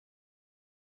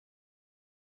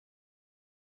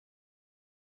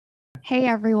Hey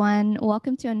everyone,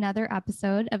 welcome to another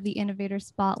episode of the Innovator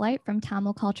Spotlight from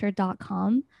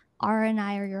TamilCulture.com. Ara and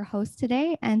I are your hosts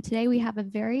today, and today we have a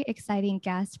very exciting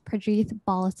guest, Prajeeth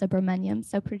Balasubramaniam.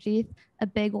 So Prajeeth, a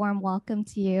big warm welcome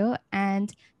to you.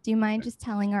 And do you mind just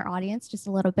telling our audience just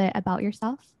a little bit about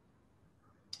yourself?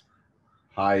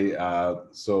 Hi,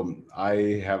 so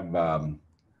I have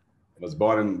was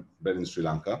born and bred in Sri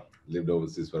Lanka, lived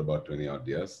overseas for about 20 odd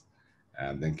years,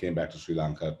 and then came back to Sri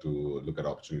Lanka to look at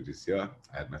opportunities here.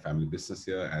 I had my family business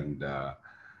here and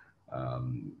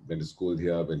went to school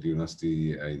here, went to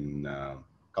university in a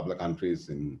couple of countries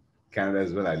in Canada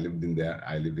as well. I lived in there.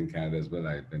 I lived in Canada as well.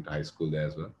 I went to high school there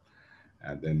as well.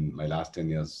 And then my last 10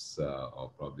 years,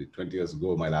 or probably 20 years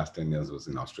ago, my last 10 years was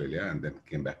in Australia, and then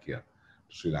came back here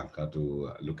to Sri Lanka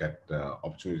to look at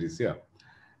opportunities here.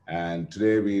 And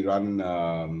today we run,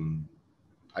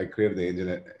 I created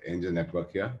the angel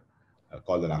network here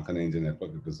called the Lankan Angel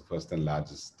Network. It was the first and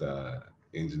largest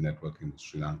angel network in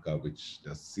Sri Lanka, which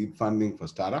does seed funding for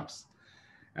startups.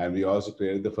 And we also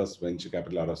created the first venture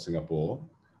capital out of Singapore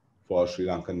for Sri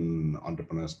Lankan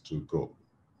entrepreneurs to grow.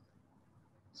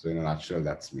 So in a nutshell,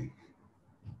 that's me.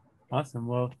 Awesome.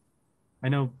 Well, I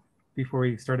know before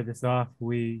we started this off,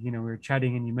 we were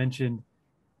chatting and you mentioned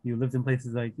you lived in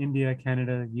places like India,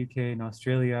 Canada, UK, and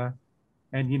Australia.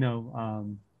 And,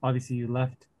 obviously you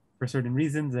left for certain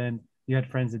reasons and you had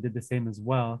friends that did the same as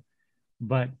well.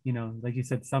 But, like you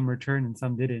said, some returned and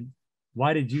some didn't.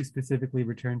 Why did you specifically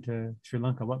return to Sri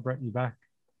Lanka? What brought you back?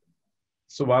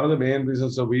 So one of the main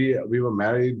reasons, so we were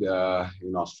married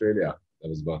in Australia. That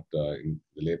was about in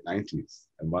the late 90s.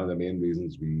 And one of the main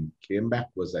reasons we came back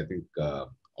was, I think,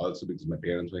 also because my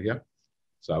parents were here.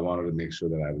 So I wanted to make sure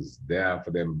that I was there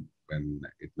for them when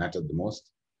it mattered the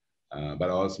most. But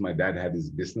also my dad had his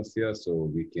business here. So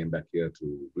we came back here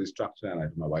to restructure. And I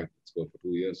told my wife, let's go for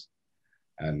 2 years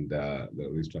and the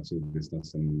restructure the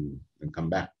business and come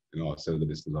back, sell the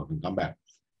business off and come back.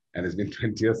 And it's been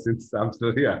 20 years since I'm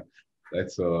still here. Right.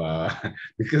 So,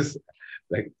 because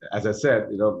like, as I said,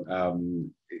 in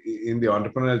the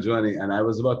entrepreneurial journey, and I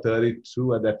was about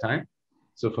 32 at that time.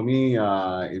 So for me,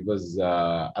 it was,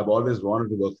 I've always wanted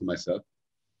to work for myself,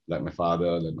 like my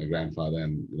father, like my grandfather,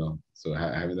 and, so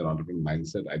having that entrepreneurial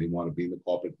mindset, I didn't want to be in the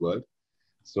corporate world.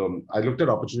 So I looked at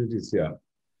opportunities here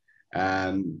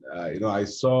and, I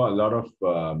saw a lot of,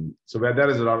 so where there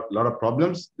is a lot of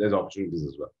problems, there's opportunities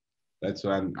as well. Right.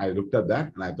 So I looked at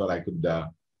that and I thought I could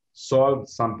solve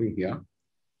something here.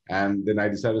 And then I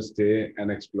decided to stay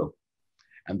and explore.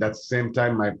 And at the same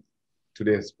time,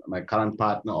 my current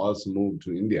partner also moved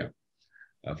to India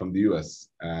from the US.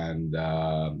 And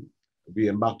we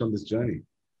embarked on this journey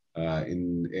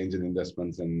in angel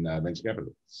investments and venture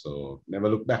capital. So never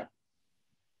look back.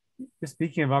 Just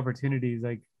speaking of opportunities,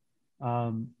 like,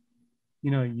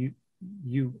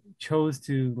 you chose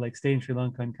to like stay in Sri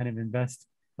Lanka and kind of invest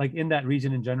like in that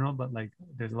region in general, but like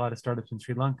there's a lot of startups in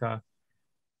Sri Lanka.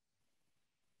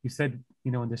 You said,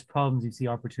 when there's problems, you see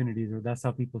opportunities, or that's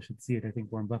how people should see it. I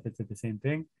think Warren Buffett said the same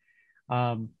thing.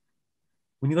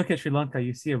 When you look at Sri Lanka,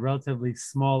 you see a relatively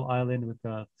small island with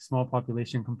a small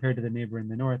population compared to the neighbor in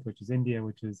the north, which is India,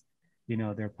 which is,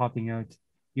 they're popping out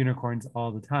unicorns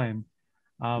all the time.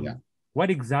 Yeah. What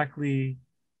exactly,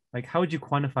 like, how would you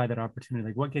quantify that opportunity?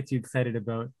 Like, what gets you excited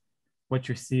about what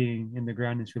you're seeing in the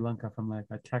ground in Sri Lanka from like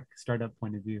a tech startup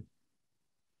point of view?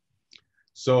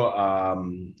 So,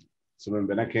 so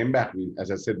when I came back,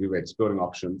 as I said, we were exploring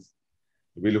options.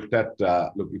 We looked at,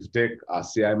 look, if you take our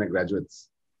CIMA graduates,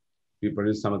 we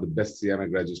produce some of the best CIMA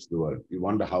graduates in the world. You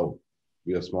wonder how.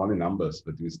 We are small in numbers,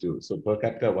 but we still. So per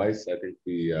capita wise, I think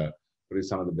we produce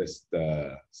some of the best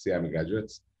CIMA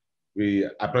graduates.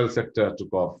 Apparel sector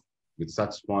took off with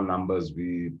such small numbers.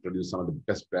 We produce some of the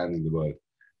best brands in the world.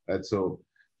 Right. So,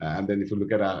 and then if you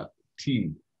look at our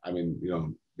tea, I mean,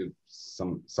 with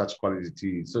some such quality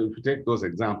tea. So if you take those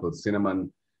examples,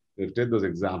 cinnamon, if you take those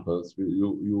examples,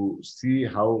 you see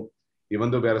how, even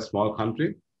though we are a small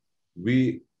country,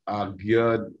 we are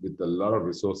geared with a lot of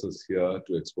resources here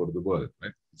to export to the world,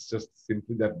 right? It's just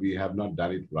simply that we have not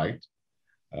done it right.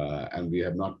 And we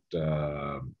have not,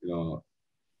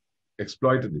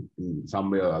 exploited it in some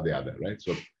way or the other, right?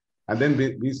 So, and then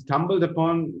we stumbled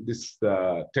upon this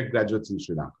tech graduates in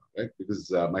Sri Lanka, right? Because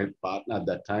my partner at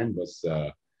that time was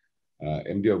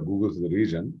MD of Google for the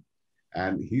region.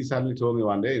 And he suddenly told me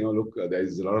one day, look, there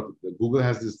is a lot of, Google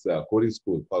has this coding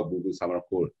school called Google Summer of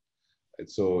Code. And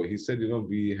so he said,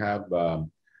 we have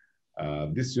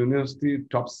this university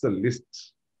tops the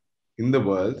list in the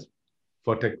world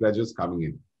for tech graduates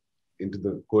coming into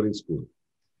the coding school.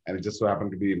 And it just so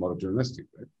happened to be Morato University,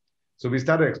 right? So we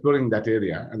started exploring that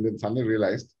area and then suddenly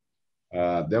realized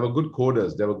They were good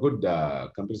coders. They were good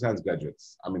computer science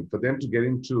graduates. I mean, for them to get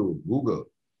into Google,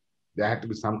 there had to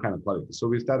be some kind of quality. So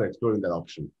we started exploring that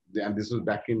option. And this was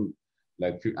back in,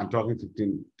 like, I'm talking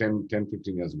 15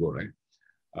 years ago,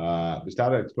 right? We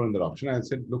started exploring that option. And I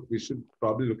said, look, we should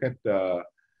probably look at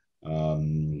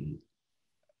um,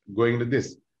 going into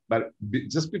this. But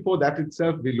just before that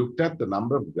itself, we looked at the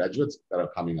number of graduates that are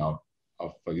coming out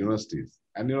of universities.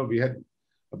 And, we had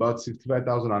about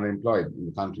 65,000 unemployed in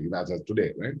the country, as of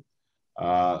today, right?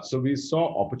 So we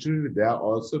saw opportunity there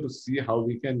also to see how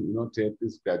we can, take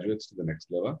these graduates to the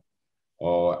next level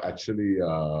or actually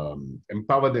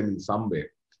empower them in some way.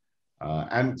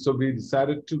 And so we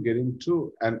decided to get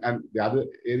into, and the other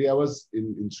area was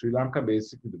in Sri Lanka,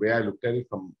 basically, the way I looked at it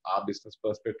from our business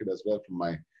perspective as well, from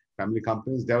my family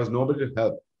companies, there was nobody to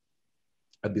help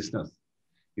a business.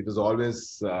 It was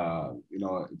always, it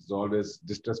was always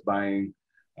distress buying,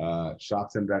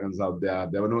 sharks and dragons out there.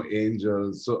 There were no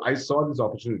angels. So I saw this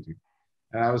opportunity.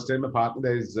 And I was telling my partner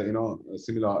there is, a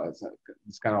similar,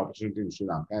 this kind of opportunity in Sri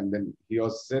Lanka. And then he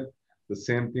also said the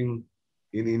same thing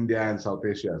in India and South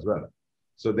Asia as well.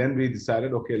 So then we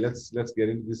decided, okay, let's get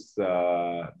into this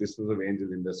business of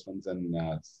angel investments and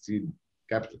seed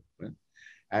capital. Right?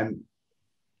 And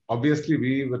obviously,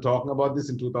 we were talking about this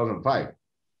in 2005,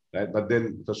 right? But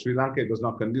then for Sri Lanka, it was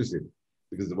not conducive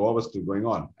because the war was still going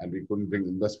on and we couldn't bring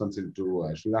investments into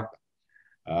Sri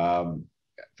Lanka.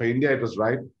 For India, it was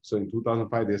right. So in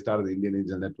 2005, they started the Indian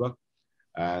Angel Network.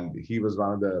 And he was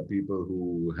one of the people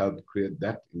who helped create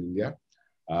that in India.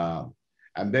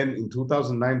 And then in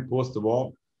 2009, post the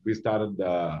war, we started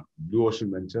Blue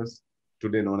Ocean Ventures,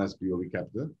 today known as BOV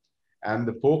Capital. And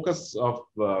the focus of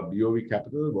BOV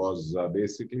Capital was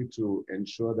basically to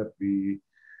ensure that we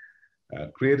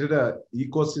created an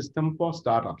ecosystem for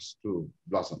startups to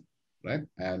blossom, right?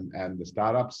 And the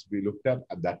startups we looked at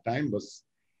that time was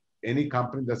any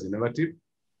company that's innovative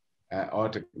or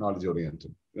technology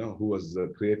oriented, who was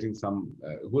creating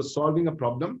who was solving a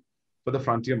problem for the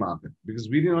frontier market. Because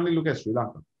we didn't only look at Sri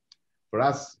Lanka. For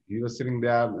us, he was sitting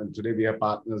there, and today we have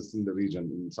partners in the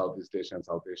region, in Southeast Asia and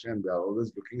South Asia, and we are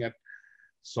always looking at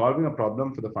solving a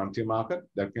problem for the frontier market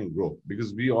that can grow.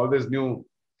 Because we always knew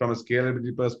from a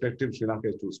scalability perspective, Sri Lanka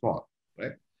is too small,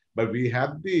 right? But we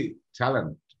have the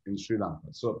talent in Sri Lanka.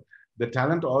 So the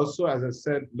talent also, as I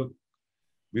said, look,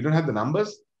 we don't have the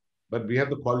numbers, but we have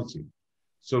the quality.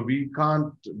 So we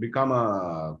can't become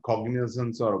a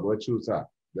Cognizance or a Virtusa,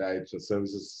 where it's a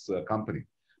services company,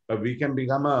 but we can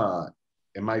become a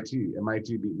MIT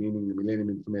meaning the Millennium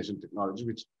Information Technology,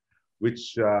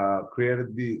 which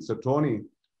created so Tony,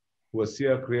 who was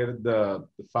here, created the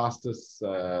fastest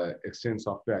exchange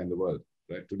software in the world,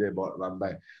 right? Today run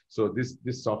by. So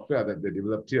this software that they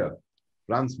developed here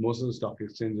runs most of the stock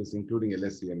exchanges, including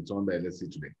LSE, and it's owned by LSE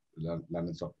today, the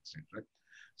London Stock Exchange, right?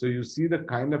 So you see the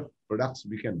kind of products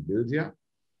we can build here.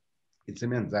 It's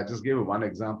immense. I just gave you one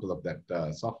example of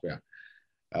that software.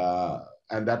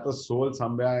 And that was sold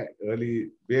somewhere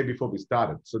way before we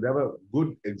started. So there were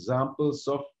good examples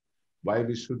of why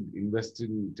we should invest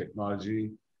in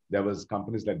technology. There was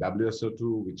companies like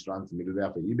WSO2, which runs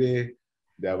middleware for eBay.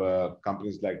 There were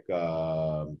companies like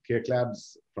Cake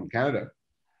Labs from Canada,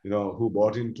 who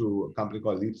bought into a company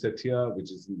called Leapset here,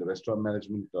 which is in the restaurant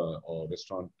management or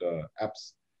restaurant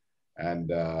apps and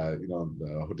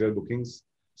the hotel bookings.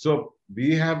 So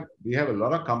we have a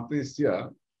lot of companies here.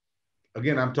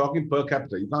 Again, I'm talking per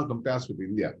capita. You can't compare us with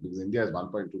India because India has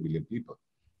 1.2 billion people.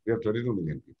 We have 32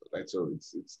 million people, right? So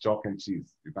it's chalk and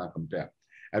cheese. You can't compare.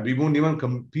 And we won't even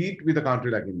compete with a country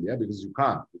like India because you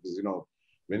can't. Because,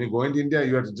 when you go into India,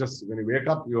 you have to when you wake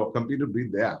up, you compete to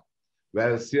breathe there.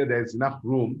 Whereas here, there's enough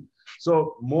room.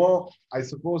 So more, I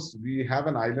suppose, we have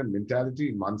an island mentality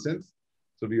in one sense.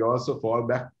 So we also fall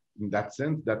back in that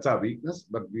sense. That's our weakness.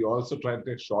 But we also try to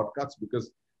take shortcuts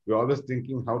because we're always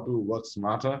thinking how to work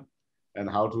smarter and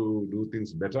how to do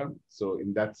things better. So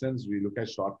in that sense, we look at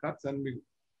shortcuts, and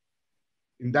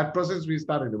in that process, we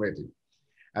start innovating.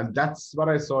 And that's what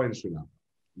I saw in Sri Lanka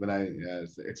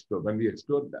when we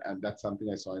explored, and that's something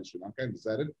I saw in Sri Lanka and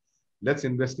decided, let's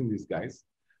invest in these guys.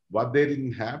 What they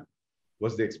didn't have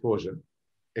was the exposure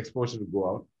to go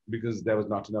out because there was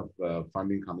not enough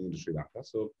funding coming into Sri Lanka.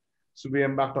 So we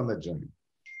embarked on that journey.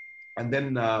 And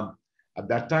then at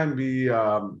that time, we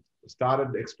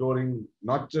started exploring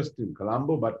not just in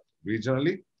Colombo, but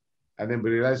regionally. And then we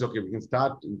realized, okay, we can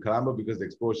start in Colombo because the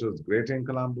exposure was greater in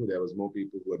Colombo. There was more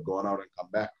people who had gone out and come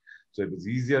back. So it was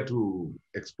easier to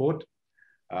export.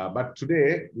 But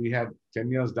today, we have 10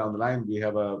 years down the line, we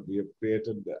have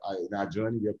created, in our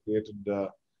journey, we have created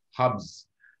hubs,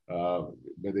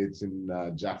 whether it's in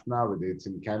Jaffna, whether it's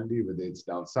in Kandy, whether it's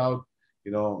down south.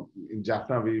 In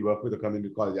Jaffna, we work with a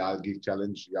community called YAL Geek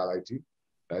Challenge, YAL IT,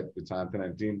 right, with Sanathan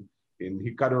and team. In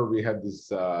Hikado, we had this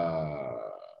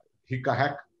Hika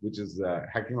Hack, which is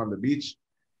hacking on the beach.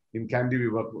 In Kandy,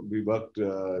 we worked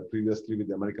previously with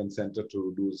the American Center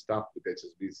to do stuff with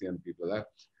HSBC and people like that.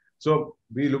 So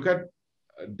we look at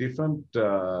different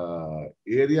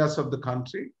areas of the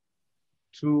country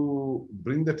to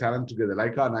bring the talent together,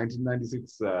 like our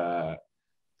 1996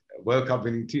 World Cup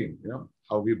winning team,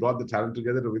 how we brought the talent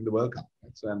together to win the World Cup.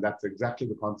 Right? So, and that's exactly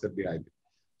the concept behind it.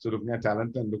 So looking at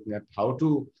talent and looking at how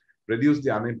to reduce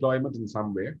the unemployment in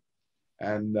some way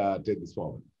and take this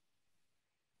forward.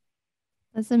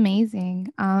 That's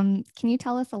amazing. Can you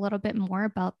tell us a little bit more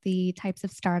about the types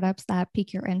of startups that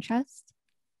pique your interest?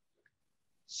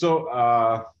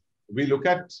 So we look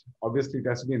at, obviously it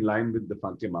has to be in line with the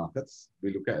frontier markets.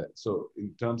 We look at, so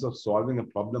in terms of solving a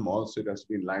problem also, it has to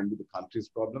be in line with the country's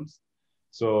problems.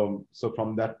 So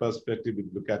from that perspective, we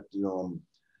look at,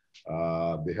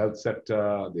 the health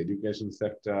sector, the education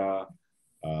sector,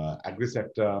 agri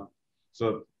sector.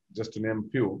 So just to name a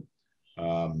few.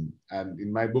 And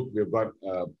in my book, we've got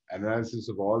analysis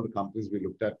of all the companies. We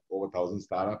looked at over 1,000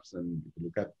 startups, and if you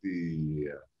look at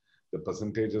the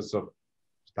percentages of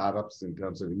startups in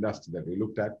terms of industry that we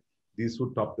looked at, these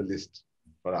would top the list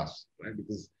for us, right?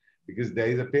 Because there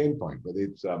is a pain point, whether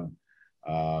it's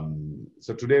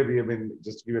so today we have been,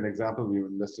 just to give you an example, we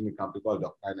invested in a company called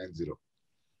Doc990.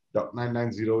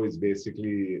 Doc990 is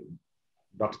basically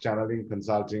doctor channeling,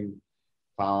 consulting,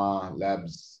 pharma,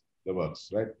 labs, the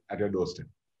works, right, at your doorstep.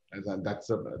 And that's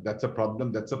a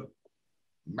problem. That's a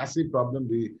massive problem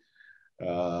we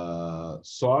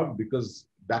solved, because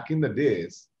back in the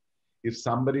days, if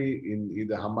somebody in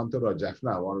either Hambantota or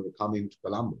Jaffna wanted to come into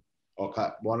Colombo or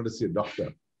wanted to see a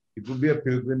doctor, it would be a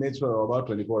pilgrimage for about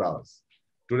 24 hours.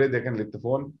 Today, they can lift the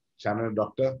phone, channel a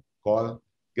doctor, call,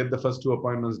 get the first 2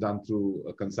 appointments done through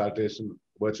a consultation,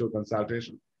 virtual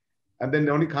consultation, and then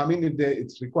they only come in if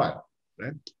it's required,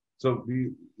 right? So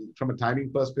we, from a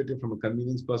timing perspective, from a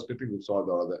convenience perspective, we've solved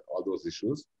all those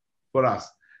issues for us.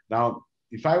 Now,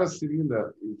 if I was sitting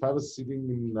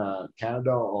in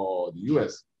Canada or the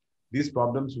US, these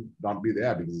problems would not be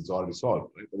there because it's already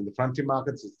solved, right? But in the frontier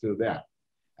markets, it's still there.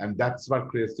 And that's what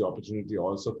creates the opportunity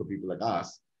also for people like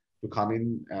us to come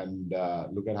in and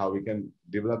look at how we can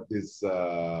develop these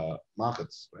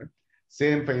markets, right?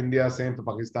 Same for India, same for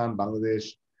Pakistan, Bangladesh,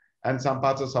 and some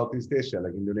parts of Southeast Asia,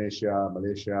 like Indonesia,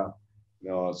 Malaysia.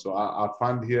 So our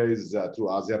fund here is through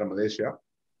Axiata Malaysia,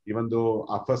 even though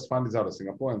our first fund is out of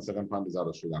Singapore and second fund is out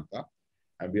of Sri Lanka.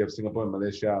 And we have Singapore and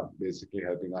Malaysia basically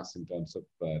helping us in terms of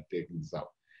taking this out.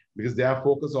 Because their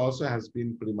focus also has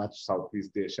been pretty much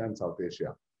Southeast Asia and South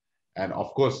Asia. And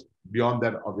of course, beyond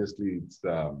that, obviously, it's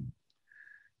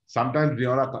sometimes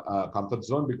beyond our comfort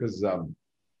zone, because,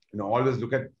 always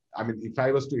look at, I mean, if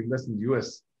I was to invest in the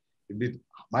US, it'd be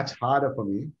much harder for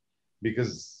me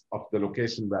because of the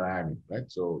location where I am in,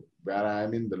 right? So where I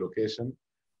am in, the location,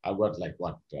 I've got like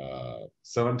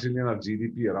 7 trillion of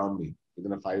GDP around me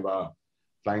within a 5-hour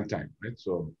flying time, right?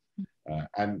 So,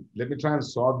 and let me try and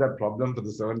solve that problem for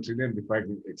the 7 trillion before I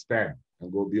can expand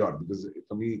and go beyond, because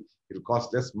for me, it'll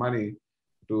cost less money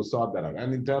to sort that out.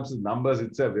 And in terms of numbers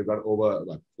itself, we've got over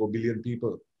 4 billion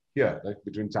people here, like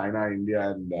between China, India,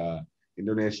 and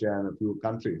Indonesia, and a few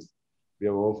countries. We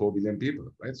have over 4 billion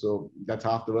people, right? So that's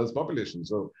half the world's population.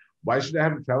 So why should I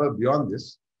have to travel beyond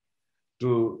this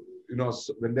to,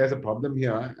 when there's a problem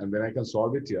here and when I can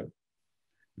solve it here,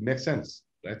 it makes sense,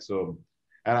 right? So,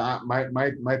 and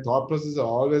my thought process has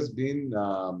always been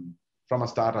from a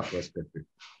startup perspective.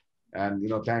 And,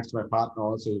 thanks to my partner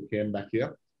also who came back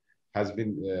here, has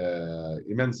been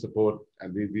immense support.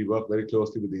 And we work very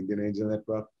closely with the Indian Angel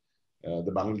Network,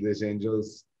 the Bangladesh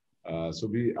Angels.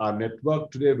 So our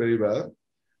network today very well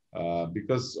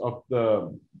because of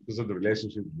the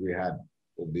relationship we had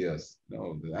over the years.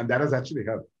 And that has actually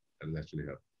helped.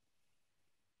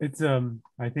 It's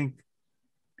I think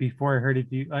before I heard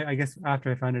it, I guess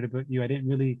after I found out about you, I didn't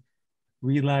really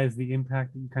realize the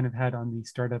impact that you kind of had on the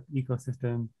startup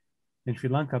ecosystem in Sri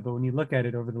Lanka. But when you look at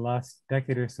it over the last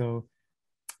decade or so,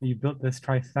 you built this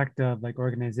trifecta of like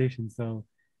organizations. So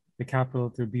the capital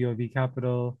through BOV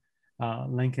Capital,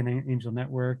 Lincoln Angel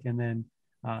Network, and then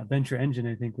Venture Engine,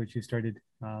 I think, which you started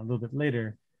a little bit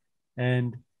later.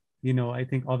 And, I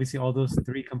think obviously all those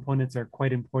 3 components are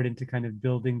quite important to kind of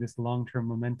building this long-term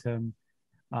momentum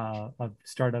of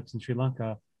startups in Sri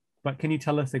Lanka. But can you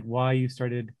tell us like why you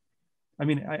started? I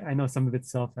mean, I know some of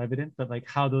it's self-evident, but like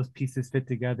how those pieces fit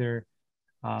together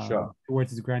Sure.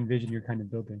 towards this grand vision you're kind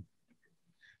of building.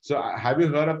 So have you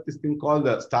heard of this thing called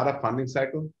the startup funding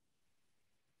cycle?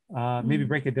 Maybe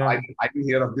break it I, down. I didn't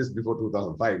hear of this before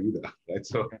 2005 either, right?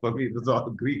 So for me, it was all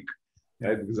Greek,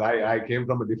 right? Because I came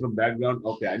from a different background.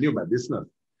 Okay, I knew my business,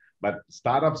 but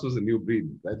startups was a new breed,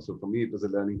 right? So for me, it was a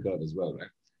learning curve as well,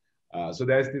 right? So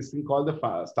there's this thing called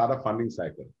the startup funding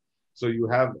cycle. So you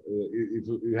have, if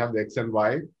you have the X and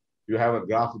Y, you have a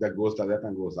graph that goes to that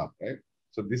and goes up, right?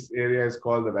 So this area is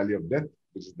called the valley of death,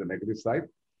 which is the negative side.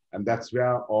 And that's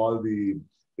where all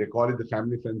they call it the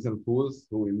family, friends, and fools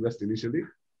who invest initially,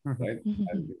 right?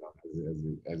 And, you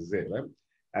know, as you say, right?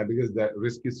 And because the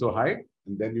risk is so high,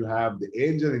 and then you have the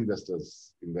angel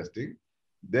investors investing.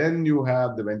 Then you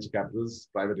have the venture capitals,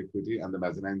 private equity, and the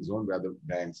mezzanine zone where the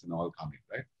banks and all come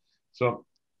in, right?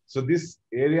 So this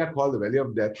area called the Valley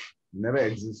of Death never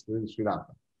existed in Sri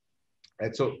Lanka.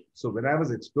 And so when I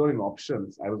was exploring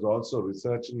options, I was also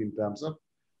researching in terms of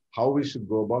how we should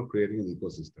go about creating an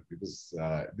ecosystem, because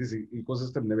this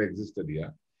ecosystem never existed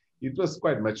here. It was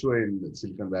quite mature in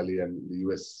Silicon Valley and the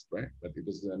US, right? But it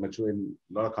was mature in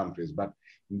a lot of countries. But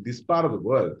in this part of the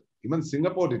world, even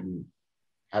Singapore didn't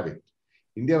have it.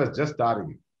 India was just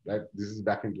starting it, right? This is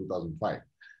back in 2005.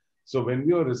 So when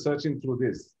we were researching through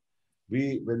this,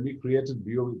 when we created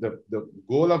BOV, the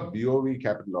goal of BOV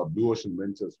Capital, or Blue Ocean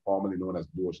Ventures, formerly known as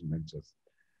Blue Ocean Ventures,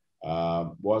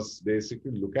 was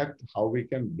basically look at how we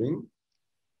can bring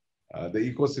the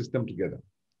ecosystem together.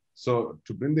 So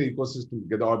to bring the ecosystem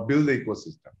together, or build the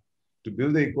ecosystem. To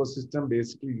build the ecosystem,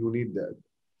 basically you need the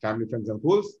family, friends, and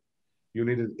fools. You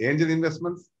needed angel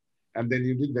investments, and then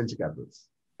you need venture capitals.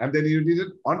 And then you needed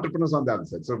entrepreneurs on the other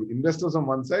side. So investors on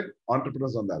one side,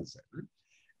 entrepreneurs on the other side. Right?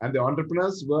 And the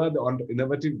entrepreneurs were the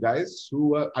innovative guys who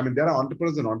were, I mean, there are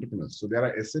entrepreneurs and entrepreneurs. So there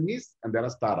are SMEs and there are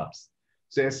startups.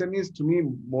 So SMEs to me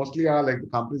mostly are like the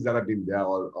companies that have been there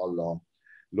all long,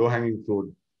 low-hanging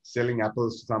fruit, selling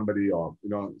apples to somebody, or, you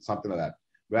know, something like that.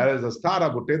 Whereas a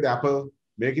startup would take the apple,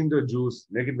 make it into a juice,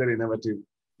 make it very innovative,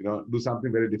 you know, do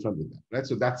something very different with that, right?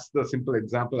 So that's the simple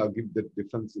example. I'll give the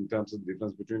difference in terms of the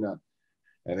difference between an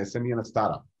SME and a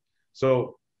startup.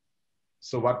 So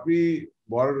what we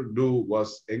wanted to do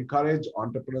was encourage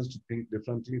entrepreneurs to think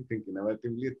differently, think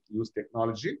innovatively, use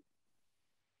technology,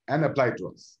 and apply to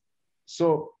us.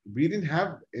 So we didn't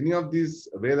have any of these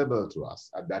available to us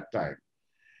at that time.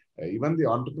 Even the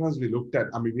entrepreneurs we looked at,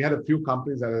 I mean, we had a few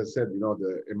companies, as I said, you know,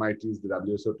 the MITs, the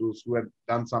WSO2s, who had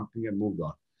done something and moved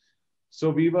on.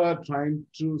 So we were trying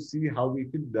to see how we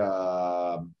could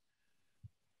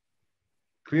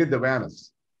create the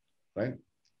awareness, right?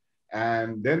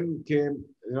 And then came,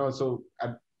 you know, so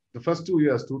at the first 2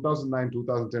 years, 2009,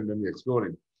 2010, when we were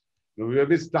exploring, you know, we were a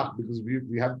bit stuck because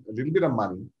we had a little bit of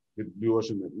money with Blue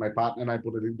Ocean. My partner and I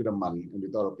put a little bit of money, and we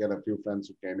thought, okay, I had a few friends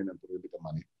who came in and put a little bit of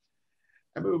money.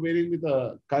 And we were waiting with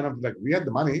a kind of like, we had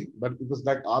the money, but it was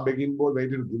like our begging bowl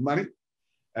waited to give money,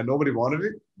 and nobody wanted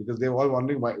it because they were all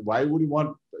wondering why would you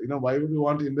want, you know, why would you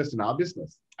want to invest in our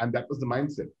business? And that was the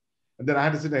mindset. And then I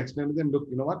had to sit and explain to them, look,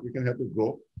 you know what, we can help you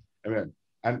grow.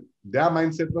 And their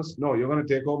mindset was, no, you're going to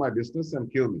take over my business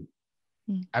and kill me.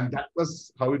 And that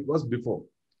was how it was before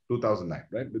 2009,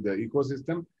 right? With the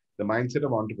ecosystem, the mindset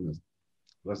of entrepreneurs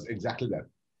was exactly that.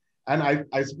 And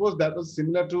I suppose that was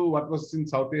similar to what was in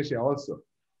South Asia also.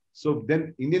 So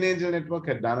then Indian Angel Network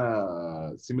had done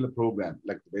a similar program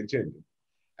like the Venture Engine.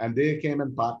 And they came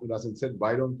and partnered us and said,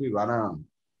 why don't we run a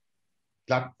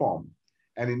platform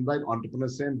and invite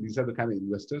entrepreneurs, saying these are the kind of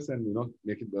investors, and, you know,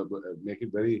 make it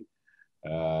very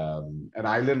an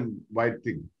island-wide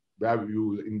thing where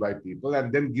you invite people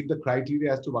and then give the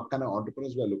criteria as to what kind of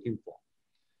entrepreneurs we are looking for.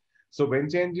 So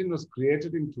Venture Engine was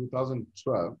created in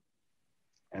 2012,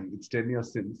 and it's 10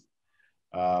 years since.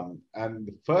 And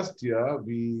the first year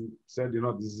we said, you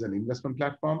know, this is an investment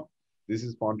platform. This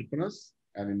is for entrepreneurs,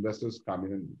 and investors come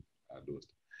in and do it.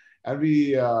 And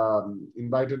we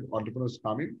invited entrepreneurs to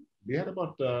come in. We had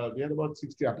about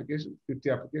 60 applications, 50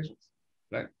 applications,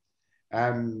 right?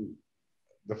 And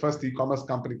the first e-commerce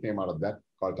company came out of that,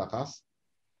 called Takas.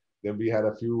 Then we had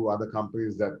a few other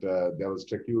companies that there was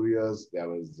Trecurious, there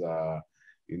was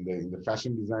in the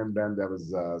fashion design brand, there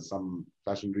was some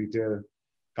fashion retail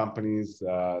companies.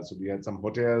 So we had some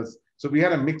hotels. So we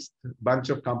had a mixed bunch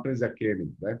of companies that came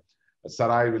in, right?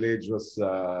 Sarai Village was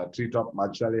Treetop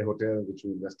Madhyalee Hotel, which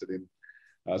we invested in.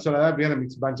 So we had a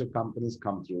mixed bunch of companies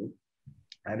come through.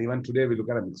 And even today, we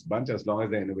look at a mixed bunch as long as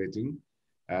they're innovating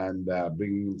and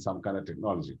bringing in some kind of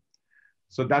technology.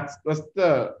 So that was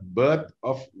the birth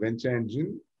of Venture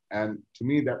Engine. And to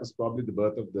me, that was probably the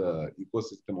birth of the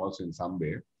ecosystem also in some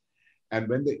way. And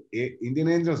when the Indian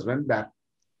Angels went back,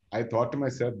 I thought to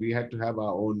myself, we had to have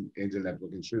our own angel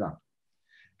network in Sri Lanka.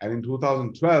 And in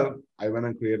 2012, I went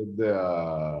and created the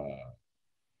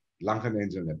Lankan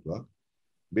Angel Network.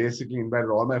 basically invited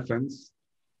all my friends.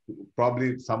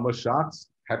 Probably some were sharks,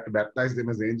 had to baptize them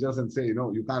as angels and say,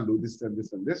 you can't do this and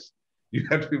this and this. You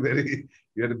have to be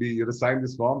you have to sign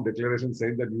this form, declaration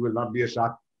saying that you will not be a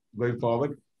shark going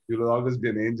forward. You will always be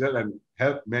an angel and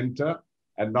help mentor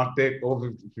and not take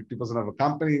over 50% of a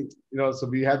company. So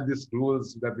we had these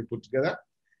rules that we put together.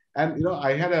 And,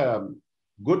 I had a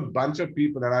good bunch of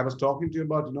people, and I was talking to you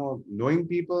about, knowing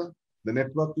people, the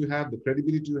network you have, the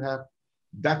credibility you have.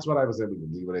 That's what I was able to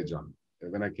leverage on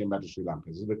when I came back to Sri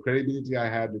Lanka. So the credibility I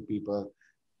had with people,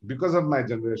 because of my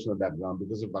generational background,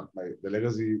 because of the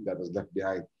legacy that was left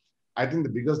behind, I think the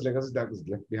biggest legacy that was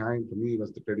left behind for me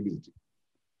was the credibility.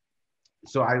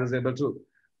 So I was able to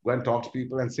go and talk to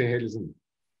people and say, hey, listen,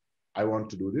 I want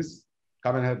to do this.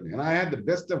 Come and help me. And I had the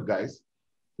best of guys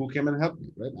who came and helped me,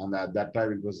 right? And at that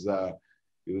time,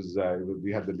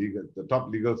 we had the top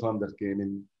legal firm that came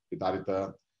in with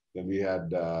Arita. Then we had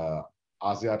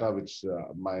Axiata, which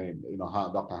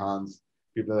Dr. Hans,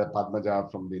 people like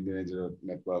Padmaja from the Indian Angel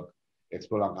Network,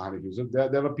 Expo Lanka Honeydew. So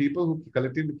there were people who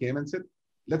collectively came and said,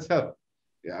 let's help.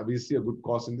 Yeah, we see a good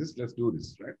cause in this. Let's do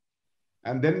this, right?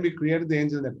 And then we created the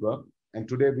Angel Network. And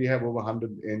today we have over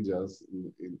 100 angels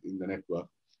in the network.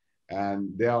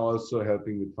 And they are also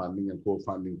helping with funding and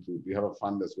co-funding too. We have a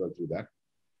fund as well through that.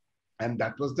 And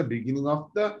that was the beginning of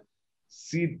the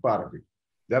seed part of it.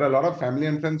 There are a lot of family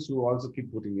and friends who also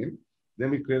keep putting in.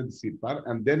 Then we created the seed part.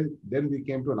 And then we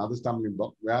came to another stumbling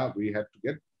block where we had to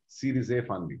get Series A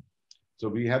funding. So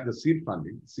we had the seed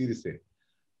funding, Series A.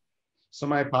 So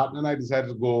my partner and I decided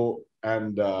to go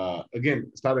and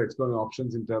again, started exploring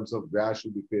options in terms of where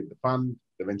should we create the fund,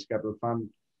 the venture capital fund.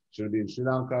 Should it be in Sri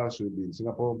Lanka? Should it be in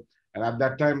Singapore? And at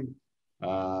that time,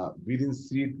 we didn't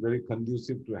see it very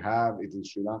conducive to have it in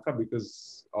Sri Lanka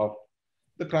because of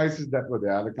the crises that were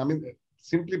there. Like, I mean,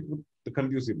 simply put, the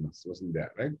conduciveness wasn't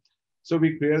there, right? So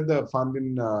we created the fund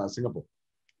in Singapore,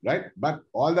 right? But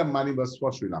all the money was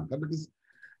for Sri Lanka because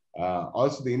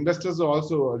also the investors are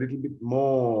also a little bit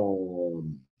more,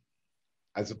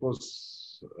 I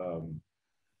suppose,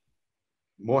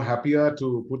 more happier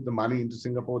to put the money into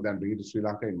Singapore than bring it to Sri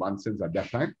Lanka in one sense at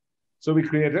that time. So we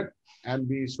created and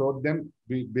we showed them,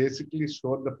 we basically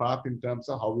showed the path in terms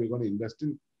of how we're going to invest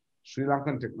in Sri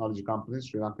Lankan technology companies,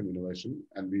 Sri Lankan innovation.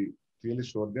 And we clearly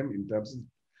showed them in terms of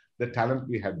the talent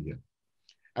we had here.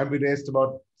 And we raised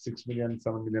about $6 million,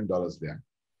 $7 million there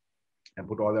and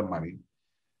put all their money.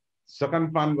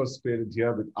 Second fund was created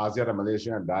here with Axiata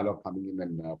Malaysia and Dialog coming in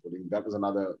and putting, that was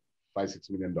another $5-6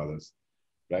 million,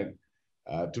 right?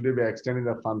 Today we are extending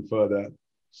that fund further.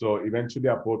 So eventually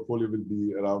our portfolio will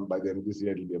be around, by the end of this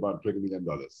year, it will be about $20 million.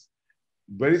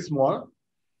 Very small,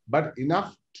 but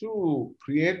enough to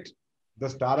create the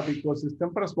startup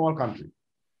ecosystem for a small country,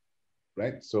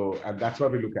 right? So, and that's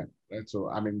what we look at, right? So,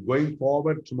 I mean, going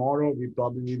forward tomorrow, we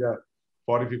probably need a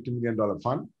 $40-50 million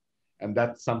fund. And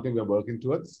that's something we're working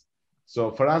towards.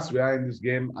 So for us, we are in this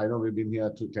game. I know we've been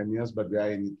here 10 years, but we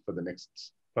are in it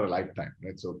for a lifetime,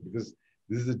 right? So because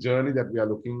this is a journey that we are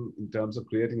looking in terms of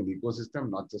creating an ecosystem,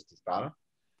 not just a startup.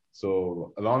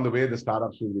 So along the way, the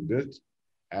startups will be built,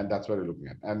 and that's what we're looking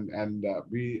at. And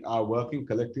we are working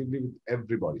collectively with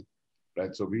everybody,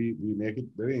 right? So we make it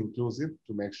very inclusive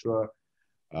to make sure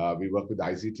we work with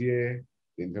ICTA,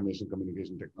 the Information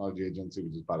Communication Technology Agency,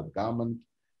 which is part of the government.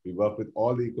 We work with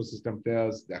all the ecosystem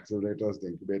players, the accelerators, the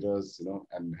incubators,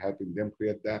 and helping them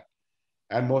create that.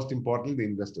 And most importantly, the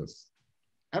investors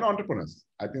and entrepreneurs.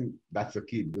 I think that's the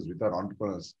key, because without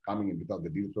entrepreneurs coming in, without the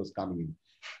deal flows coming in,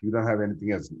 you don't have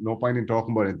anything else. No point in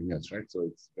talking about anything else, right? So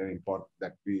it's very important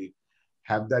that we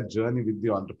have that journey with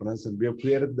the entrepreneurs. And we have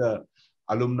created the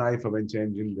alumni for Venture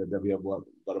Engine, that we have got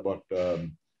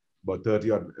about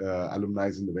 30 odd alumni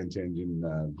in the Venture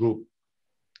Engine group.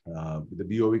 With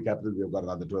the BOV Capital, we've got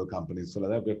another 12 companies. So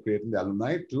that we're creating the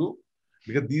alumni too,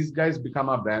 because these guys become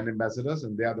our brand ambassadors,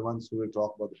 and they are the ones who will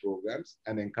talk about the programs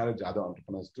and encourage other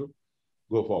entrepreneurs to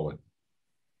go forward.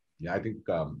 Yeah, I think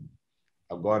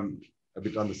I've gone a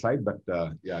bit on the side, but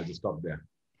yeah, I just stopped there.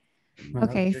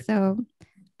 Okay, so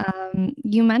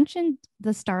you mentioned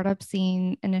the startup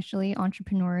scene. Initially,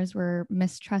 entrepreneurs were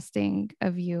mistrusting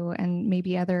of you and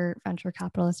maybe other venture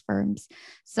capitalist firms.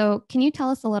 So can you tell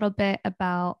us a little bit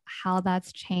about how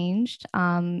that's changed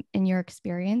in your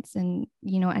experience, and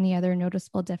any other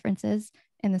noticeable differences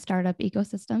in the startup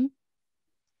ecosystem?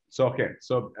 So, okay.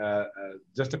 So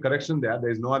just a correction there. There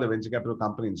is no other venture capital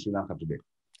company in Sri Lanka today.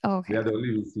 Oh, okay. They are the only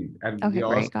VC. And okay, they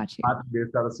are great. Got you.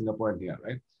 based out of Singapore and here,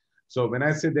 right? So when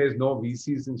I say there is no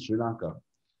VCs in Sri Lanka,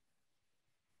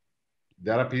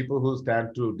 there are people who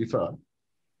stand to differ,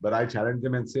 but I challenge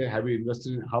them and say, have you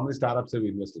invested in, how many startups have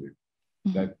you invested in?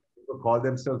 Mm-hmm. That people call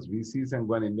themselves VCs and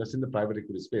go and invest in the private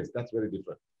equity space. That's very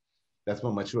different. That's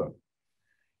more mature.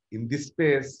 In this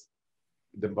space,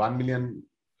 the 1 million,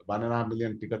 1.5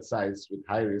 million ticket size with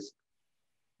high risk,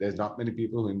 there's not many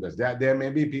people who invest. There may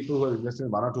be people who invest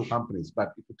in 1 or 2 companies,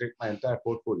 but if you take my entire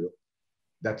portfolio,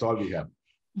 that's all we have.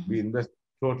 We invest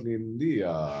totally in the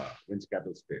venture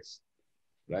capital space,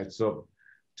 right? So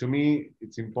to me,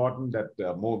 it's important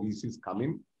that more VCs come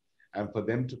in. And for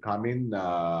them to come in,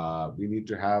 we need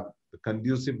to have the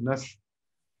conduciveness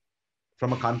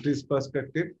from a country's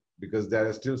perspective, because there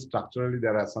are still structurally,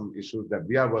 there are some issues that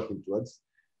we are working towards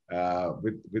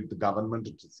with the government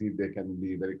to see if they can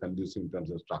be very conducive in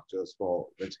terms of structures for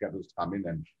venture capitals to come in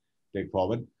and take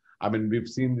forward. I mean, we've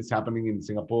seen this happening in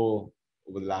Singapore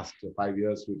over the last 5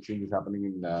 years. We've seen this happening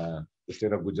in the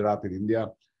state of Gujarat in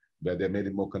India, where they made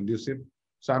it more conducive.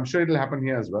 So I'm sure it'll happen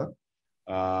here as well.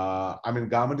 I mean,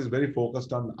 government is very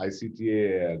focused on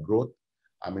ICTA growth.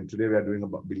 I mean, today we are doing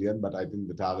about 1 billion, but I think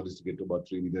the target is to get to about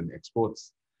 3 million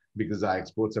exports, because our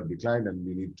exports have declined and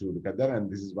we need to look at that. And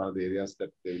this is one of the areas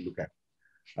that they will look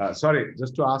at. Sorry,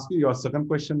 just to ask you, your second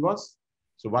question was?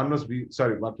 So one was,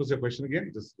 sorry, what was your question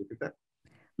again? Just repeat that.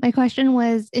 My question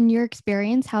was, in your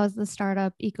experience, how has the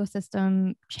startup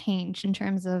ecosystem changed in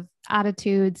terms of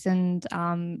attitudes and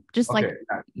just like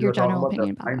your general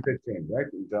opinion about mindset change, right?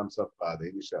 In terms of the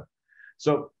initial.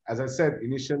 So as I said,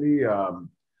 initially, so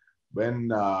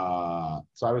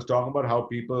I was talking about how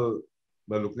people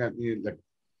were looking at me like,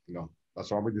 you know, what's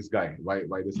wrong with this guy? Why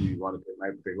does he want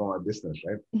to take on my business,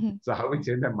 right? So how we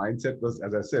changed that mindset was,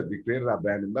 as I said, we created our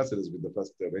brand ambassadors with the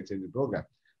first Venture Changing program.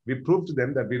 We proved to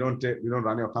them that we don't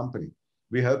run your company.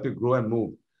 We help you grow and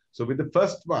move. So with the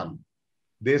first one,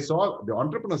 they saw the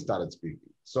entrepreneurs started speaking.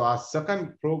 So our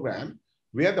second program,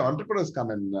 we had the entrepreneurs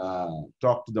come and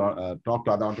talk to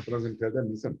other entrepreneurs and tell them,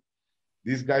 listen,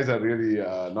 these guys are really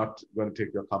not going to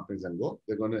take your companies and go.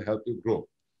 They're going to help you grow.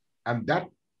 And that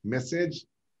message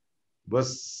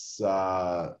was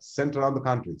sent around the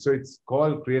country. So it's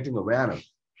called creating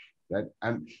awareness, right?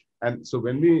 And so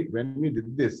when we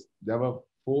did this, there were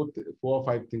 4 or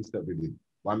 5 things that we did.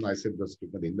 One, I said, was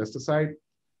looking at the investor side.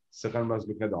 Second was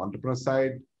looking at the entrepreneur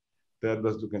side. Third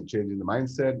was looking at changing the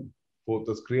mindset. Fourth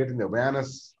was creating the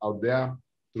awareness out there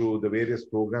through the various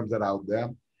programs that are out there.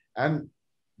 And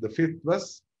the fifth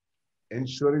was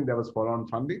ensuring there was follow-on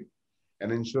funding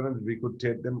and ensuring that we could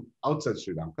take them outside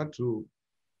Sri Lanka to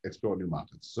explore new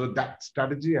markets. So that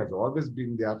strategy has always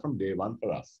been there from day one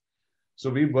for us. So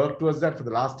we worked towards that for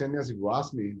the last 10 years. If you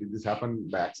ask me, did this happen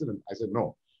by accident? I said,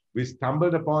 no. We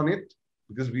stumbled upon it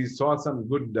because we saw some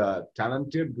good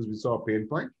talent here, because we saw a pain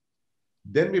point.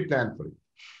 Then we planned for it.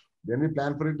 Then we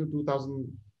planned for it in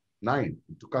 2009.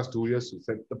 It took us 2 years to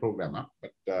set the program up.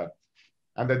 But,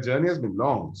 and the journey has been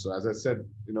long. So as I said,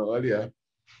 earlier,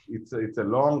 it's a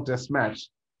long test match.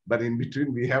 But in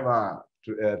between, we have our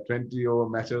 20-over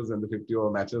matches and the 50-over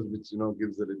matches, which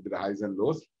gives a little bit of highs and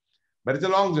lows. But it's a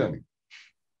long journey.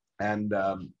 And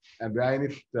we're in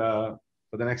it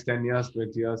for the next 10 years,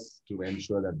 20 years to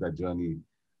ensure that the journey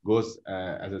goes.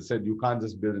 As I said, you can't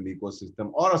just build an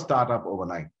ecosystem or a startup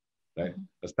overnight, right?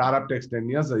 A startup takes 10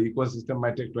 years, the ecosystem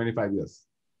might take 25 years,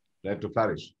 right, to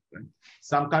flourish. Right?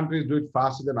 Some countries do it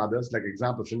faster than others. Like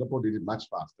example, Singapore did it much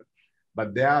faster.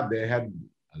 But there they had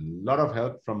a lot of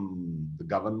help from the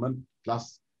government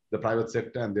plus the private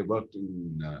sector, and they worked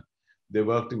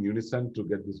in unison to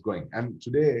get this going. And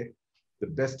today, the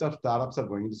best of startups are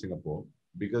going to Singapore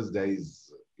because there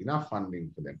is enough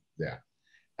funding for them there.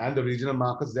 And the regional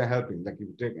markets, they're helping. Like if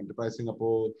you take Enterprise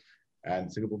Singapore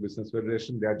and Singapore Business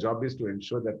Federation, their job is to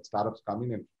ensure that startups come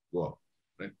in and go out,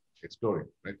 right? Exploring,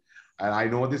 right? And I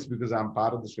know this because I'm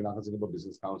part of the Sri Lanka Singapore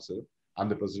Business Council. I'm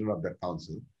the president of that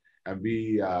council. And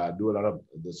we do a lot of,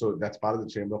 so that's part of the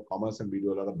Chamber of Commerce, and we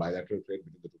do a lot of bilateral trade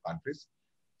between the 2 countries.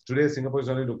 Today, Singapore is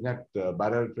only looking at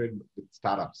bilateral trade with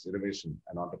startups, innovation,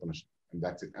 and entrepreneurship. And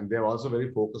that's it. And they're also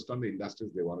very focused on the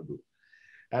industries they want to do.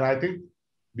 And I think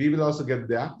we will also get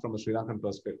there from a Sri Lankan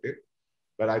perspective.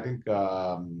 But I think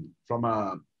from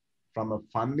a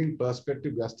funding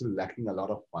perspective, we are still lacking a lot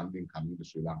of funding coming to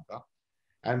Sri Lanka.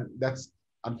 And that's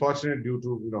unfortunate due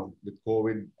to, with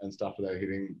COVID and stuff that are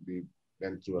hitting, we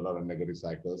went through a lot of negative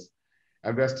cycles.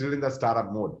 And we're still in the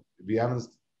startup mode. We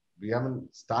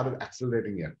haven't started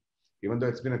accelerating yet. Even though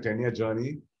it's been a 10-year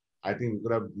journey, I think we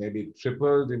could have maybe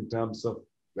tripled in terms of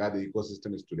where the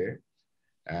ecosystem is today.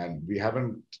 And we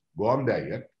haven't gone there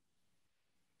yet.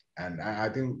 And I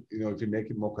think, if you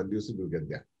make it more conducive, we'll get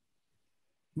there.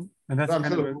 And that's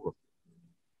kind of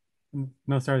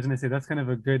no, sorry, I was going to say that's kind of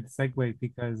a good segue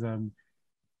because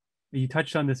you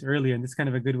touched on this earlier, and this is kind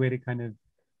of a good way to kind of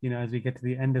as we get to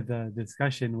the end of the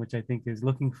discussion, which I think is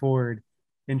looking forward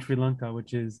in Sri Lanka,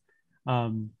 which is,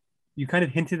 you kind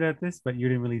of hinted at this, but you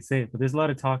didn't really say it. But there's a lot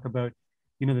of talk about,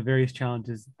 the various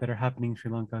challenges that are happening in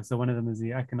Sri Lanka. So one of them is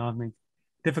the economic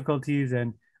difficulties,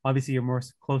 and obviously you're more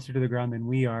closer to the ground than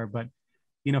we are. But,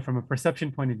 from a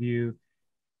perception point of view,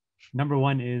 number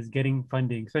one is getting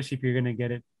funding, especially if you're going to get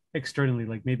it externally.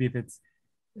 Like maybe if it's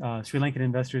Sri Lankan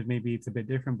investors, maybe it's a bit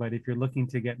different. But if you're looking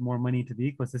to get more money to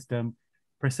the ecosystem,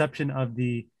 perception of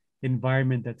the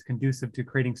environment that's conducive to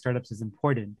creating startups is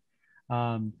important.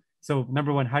 So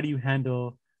number one, how do you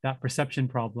handle that perception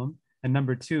problem? And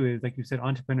number two is, like you said,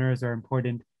 entrepreneurs are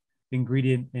important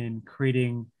ingredient in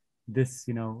creating this,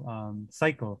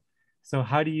 cycle. So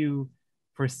how do you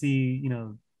foresee,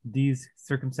 these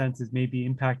circumstances may be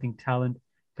impacting talent,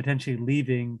 potentially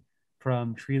leaving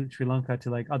from Sri Lanka to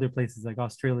like other places like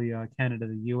Australia, Canada,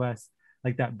 the US,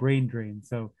 like that brain drain.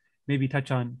 So maybe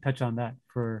touch on that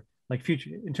for like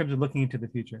future, in terms of looking into the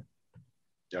future.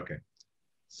 Okay.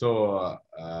 So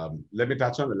let me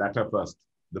touch on the latter first,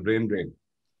 the brain drain,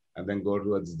 and then go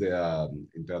towards the,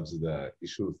 in terms of the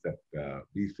issues that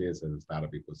we face as a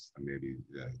startup ecosystem, maybe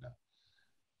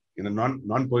in a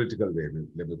non-political way,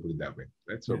 let me put it that way,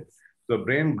 right? So, yes. So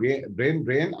brain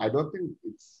drain, I don't think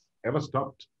it's ever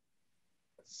stopped.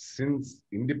 Since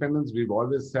independence, we've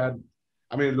always said,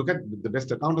 I mean, look at the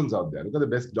best accountants out there, look at the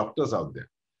best doctors out there.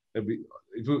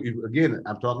 Again,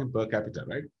 I'm talking per capita,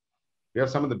 right? We have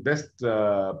some of the best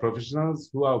professionals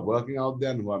who are working out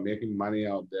there and who are making money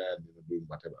out there and doing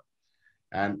whatever.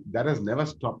 And that has never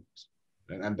stopped.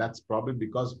 And that's probably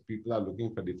because people are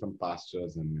looking for different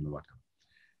pastures and whatever.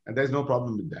 And there's no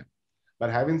problem with that. But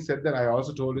having said that, I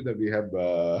also told you that we have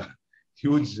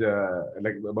huge,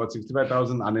 like about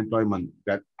 65,000 unemployed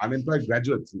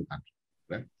graduates in the country,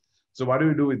 right? So what do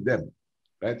we do with them,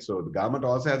 right? So the government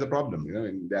also has a problem,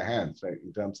 in their hands, right?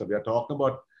 In terms of, we are talking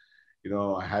about,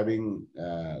 having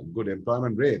good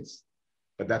employment rates,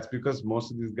 but that's because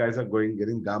most of these guys are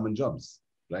getting government jobs,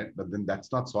 right? But then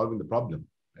that's not solving the problem,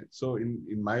 right? So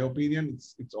in my opinion,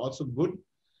 it's also good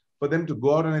for them to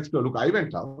go out and explore. Look, I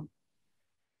went out.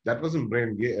 That wasn't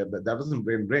brain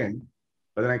drain,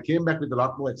 but then I came back with a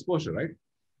lot more exposure, right?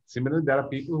 Similarly, there are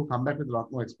people who come back with a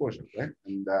lot more exposure, right?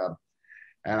 And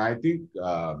I think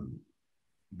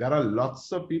there are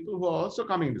lots of people who are also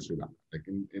coming to Sri Lanka. Like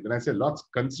when I say lots,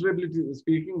 considerably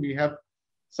speaking, we have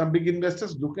some big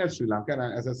investors looking at Sri Lanka.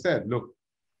 And as I said, look,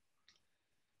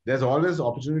 there's always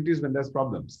opportunities when there's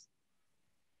problems,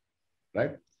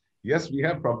 right? Yes, we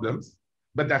have problems,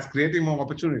 but that's creating more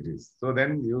opportunities. So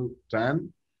then you try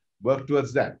and work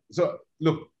towards that. So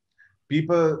look,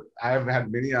 I have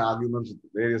had many arguments with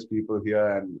various people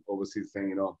here and overseas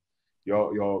saying,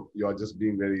 you're just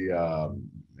being very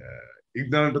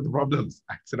ignorant of the problems.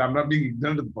 I said, I'm not being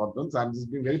ignorant of the problems. I'm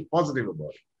just being very positive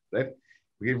about it, right?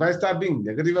 If I start being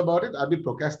negative about it, I'll be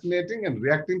procrastinating and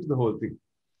reacting to the whole thing.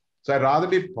 So I'd rather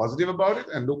be positive about it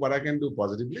and look what I can do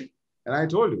positively. And I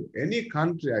told you, any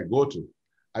country I go to,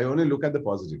 I only look at the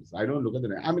positives. I don't look at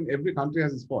I mean, every country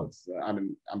has its faults. I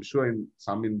mean, I'm sure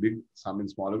some in big, some in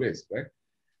smaller ways, right?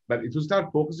 But if you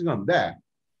start focusing on that,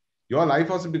 your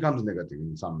life also becomes negative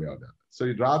in some way or the other. So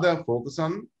you'd rather focus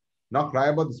on, not cry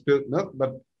about the spilled milk,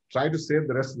 but try to save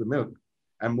the rest of the milk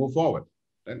and move forward.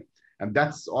 Right? And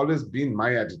that's always been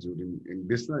my attitude in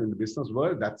business, in the business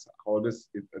world. That's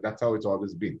how it's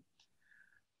always been.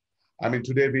 I mean,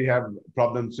 today we have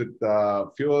problems with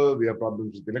fuel, we have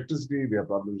problems with electricity, we have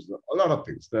problems with a lot of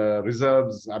things. The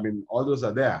reserves, I mean, all those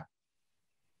are there.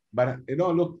 But,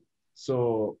 look,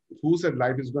 so who said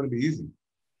life is going to be easy,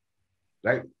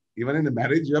 right? Even in the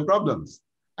marriage, you have problems.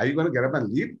 Are you going to get up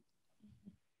and leave?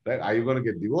 Right? Are you going to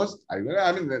get divorced?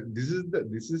 This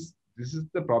is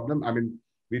the problem. I mean,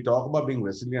 we talk about being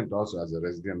resilient also as a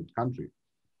resilient country,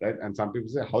 right? And some people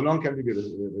say, how long can we be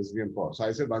resilient for? So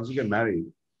I said, once you get married,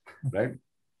 right,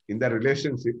 in that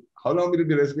relationship, how long will you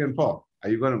be resilient for? Are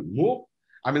you going to move?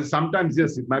 I mean, sometimes,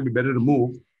 yes, it might be better to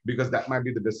move because that might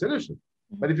be the best solution.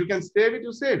 But if you can save it,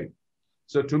 you save it.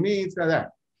 So to me, it's like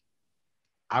that.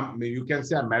 You can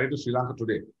say I'm married to Sri Lanka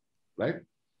today, right?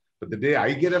 But the day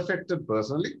I get affected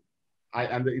personally,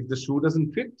 if the shoe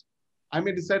doesn't fit, I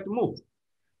may decide to move.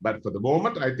 But for the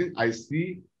moment, I think I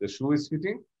see the shoe is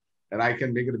fitting and I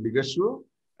can make it a bigger shoe.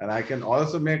 And I can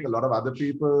also make a lot of other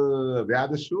people wear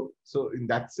the shoe. So in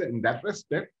that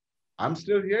respect, I'm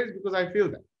still here is because I feel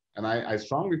that. And I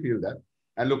strongly feel that.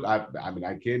 And look,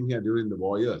 I came here during the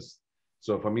war years.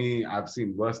 So for me, I've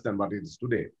seen worse than what it is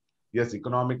today. Yes,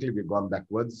 economically, we've gone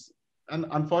backwards. And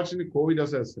unfortunately, COVID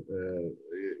has,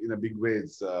 in a big way,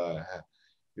 it's,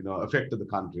 affected the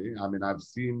country. I mean, I've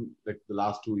seen like the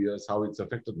last 2 years, how it's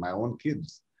affected my own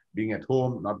kids. being at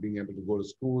home, not being able to go to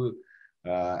school,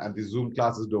 and the Zoom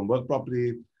classes don't work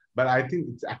properly. But I think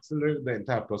it's accelerated the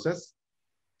entire process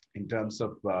in terms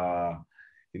of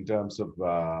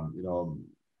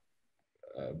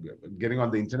getting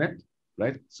on the internet,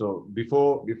 right? So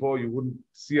before you wouldn't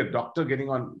see a doctor getting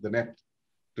on the net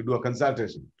to do a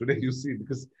consultation. Today you see,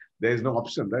 because there is no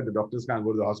option, right? The doctors can't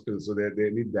go to the hospital, so they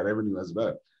need their revenue as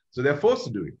well. So they're forced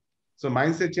to do it. So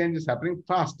mindset change is happening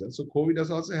faster. So COVID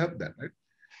has also helped that, right?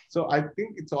 So I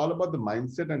think it's all about the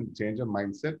mindset and change of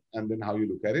mindset, and then how you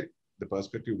look at it, the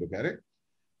perspective you look at it,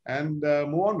 and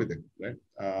move on with it, right?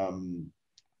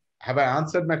 Have I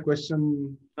answered my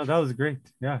question? No, that was great.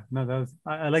 Yeah, no, that was.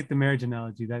 I like the marriage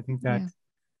analogy. I think that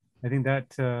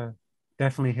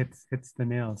definitely hits the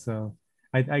nail. So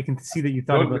I can see that you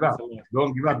thought Don't about give up. this a lot.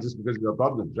 Don't give up just because you have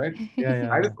problems, right?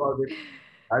 Yeah. I just call it.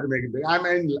 Try to make it big. I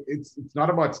mean, it's not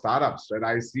about startups, right?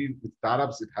 I see with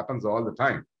startups, it happens all the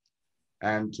time.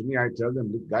 And to me, I tell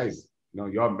them, look, guys,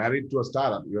 you're married to a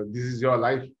startup. This is your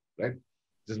life, right?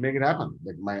 Just make it happen.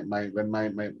 Like when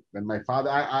my father,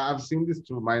 I've seen this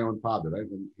through my own father, right?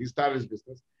 When he started his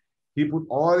business, he put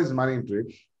all his money into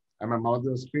it. And my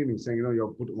mother was screaming, saying, you're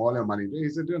putting all your money into it. He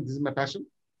said, this is my passion.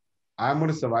 I'm going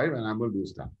to survive and I'm going to do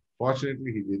stuff.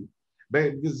 Fortunately, he did.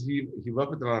 But because he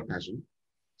worked with a lot of passion.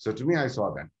 So to me, I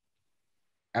saw that.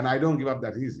 And I don't give up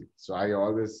that easy. So I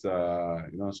always,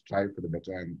 strive for the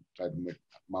better and try to make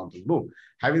mountains move.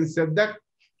 Having said that,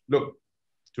 look,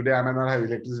 today I might not have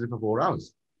electricity for 4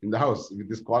 hours in the house.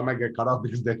 This call might get cut off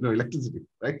because there's no electricity,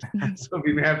 right? So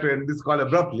we may have to end this call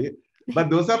abruptly. But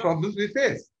those are problems we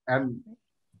face.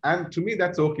 And to me,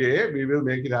 that's okay. We will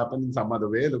make it happen in some other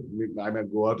way. Look, I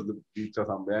might go out to the beach or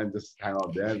somewhere and just hang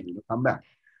out there and come back.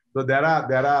 So there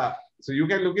are. So you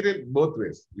can look at it both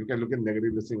ways. You can look at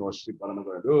negatively saying, oh shit, what am I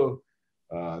going to do?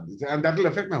 And that will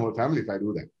affect my whole family if I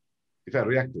do that, if I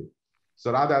react to it.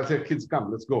 So rather I'll say, kids, come,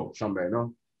 let's go somewhere,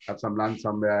 have some lunch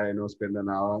somewhere, spend an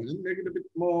hour and make it a bit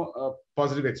more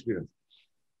positive experience.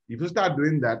 If you start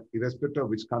doing that, irrespective of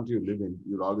which country you live in,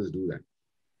 you'll always do that.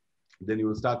 Then you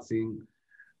will start seeing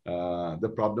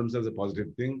the problems as a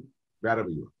positive thing wherever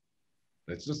you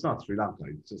are. It's just not Sri Lanka.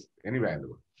 It's just anywhere in the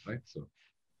world, right? So,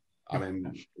 I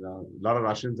mean, a lot of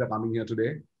Russians are coming here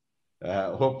today.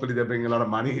 Hopefully they bring a lot of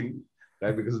money in,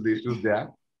 right? Because of the issues there.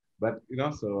 But,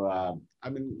 I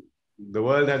mean, the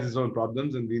world has its own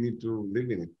problems and we need to live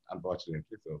in it,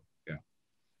 unfortunately. So,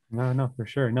 yeah. No, for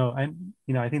sure. No, and,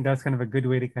 I think that's kind of a good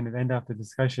way to kind of end off the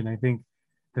discussion. I think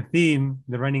the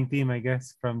running theme, I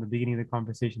guess, from the beginning of the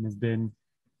conversation has been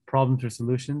problems or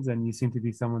solutions. And you seem to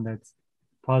be someone that's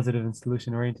positive and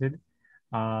solution oriented.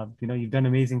 You've done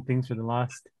amazing things for the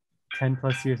last 10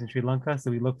 plus years in Sri Lanka. So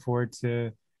we look forward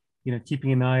to,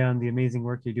 keeping an eye on the amazing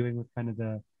work you're doing with kind of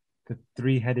the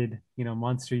three-headed,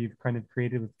 monster you've kind of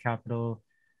created with Capital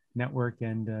Network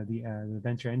and the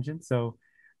Venture Engine. So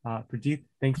Prajeeth,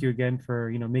 thank you again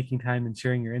for, making time and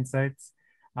sharing your insights.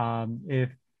 If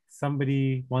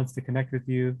somebody wants to connect with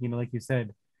you, like you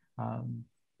said,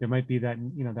 there might be that,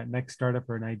 that next startup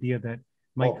or an idea that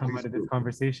might come out of this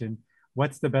conversation.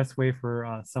 What's the best way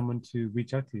for someone to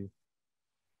reach out to you?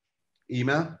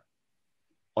 Email,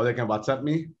 or they can WhatsApp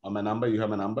me on my number. You have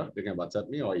my number. They can WhatsApp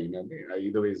me or email me.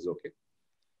 Either way is okay.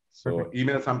 So perfect.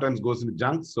 Email sometimes goes into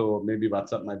junk, so maybe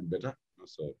WhatsApp might be better.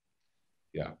 So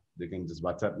yeah, they can just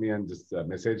WhatsApp me and just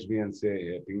message me and say,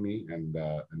 hey, ping me, and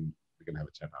we can have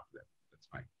a chat after that. That's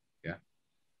fine. Yeah.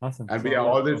 Awesome. And we are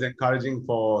always encouraging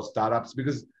for startups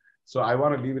because, so I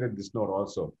want to leave it at this note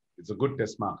also. It's a good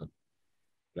test market,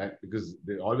 right? Because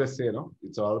they always say,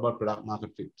 it's all about product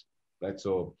market fit, right?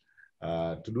 So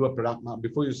to do a product market,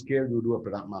 before you scale, you do a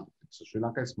product market fit. So Sri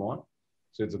Lanka is small,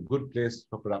 so it's a good place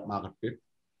for product market fit.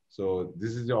 So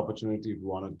this is the opportunity if you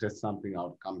want to test something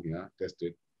out, come here, test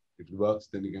it. If it works,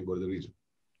 then you can go to the region.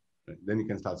 Right? Then you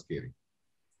can start scaling.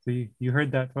 So you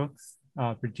heard that, folks.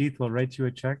 Prajeeth will write you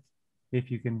a check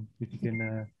if you come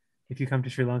to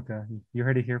Sri Lanka. You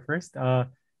heard it here first.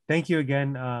 Thank you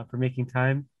again for making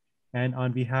time. And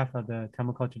on behalf of the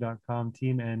TamilCulture.com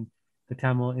team and the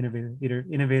Tamil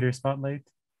Innovator Spotlight,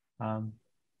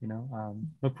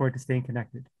 look forward to staying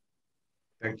connected.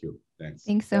 Thank you. Thanks.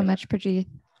 Thanks so much, Prajeeth.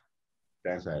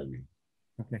 Thanks for having me.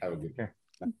 Okay. Have a good day.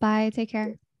 Bye. Take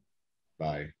care.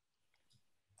 Bye.